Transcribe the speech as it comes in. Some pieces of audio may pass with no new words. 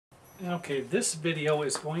Okay, this video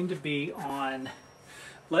is going to be on,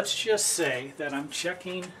 let's just say that I'm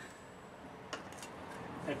checking,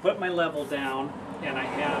 I put my level down and I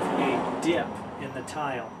have a dip in the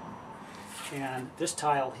tile. And this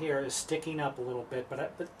tile here is sticking up a little bit,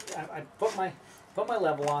 but I put my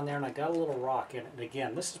level on there and I got a little rock in it. And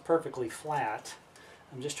again, this is perfectly flat.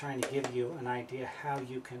 I'm just trying to give you an idea how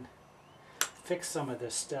you can fix some of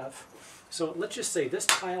this stuff. So let's just say this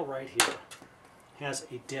tile right here has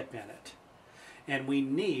a dip in it, and we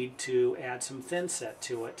need to add some thin set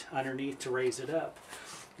to it underneath to raise it up.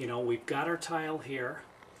 You know, we've got our tile here,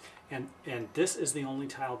 and this is the only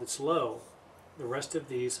tile that's low. The rest of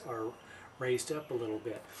these are raised up a little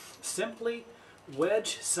bit. Simply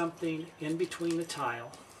wedge something in between the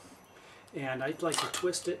tile, and I'd like to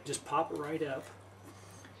twist it, just pop it right up,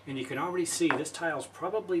 and you can already see this tile's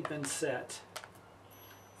probably been set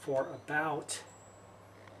for about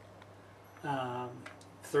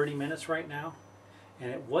 30 minutes right now, and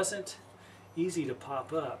it wasn't easy to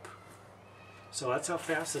pop up. So that's how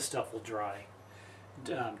fast this stuff will dry.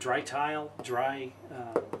 Dry tile, dry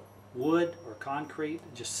wood or concrete,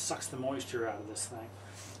 it just sucks the moisture out of this thing.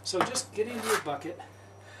 So just get into your bucket,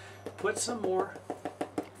 put some more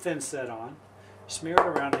thin set on, smear it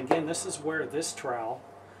around. And again, this is where this trowel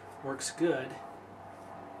works good.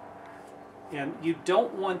 And you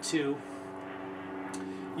don't want to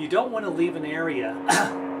leave an area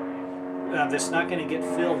that's not going to get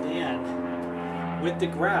filled in with the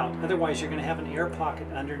grout. Otherwise, you're going to have an air pocket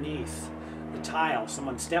underneath the tile.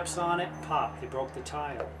 Someone steps on it, pop, they broke the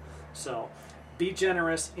tile. So be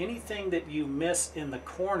generous. Anything that you miss in the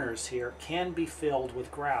corners here can be filled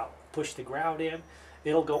with grout. Push the grout in,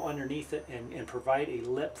 it'll go underneath it and provide a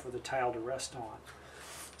lip for the tile to rest on.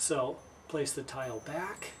 So place the tile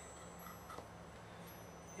back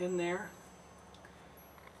in there,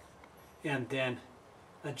 and then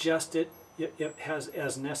adjust it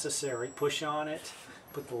as necessary. Push on it,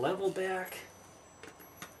 put the level back,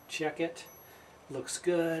 check it, looks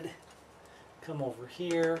good. Come over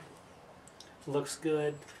here, looks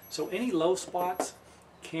good. So any low spots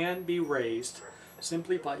can be raised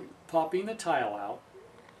simply by popping the tile out,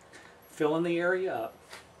 filling the area up,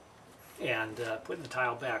 and putting the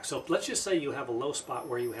tile back. So let's just say you have a low spot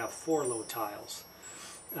where you have 4 low tiles.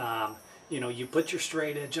 You know, you put your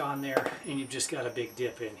straight edge on there and you've just got a big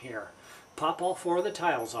dip in here. Pop all 4 of the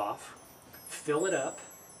tiles off, fill it up,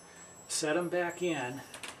 set them back in,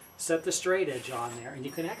 set the straight edge on there, and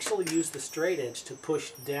you can actually use the straight edge to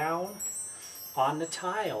push down on the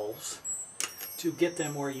tiles to get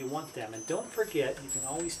them where you want them. And don't forget, you can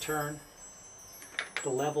always turn the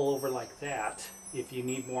level over like that if you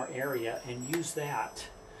need more area, and use that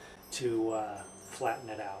to flatten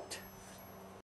it out.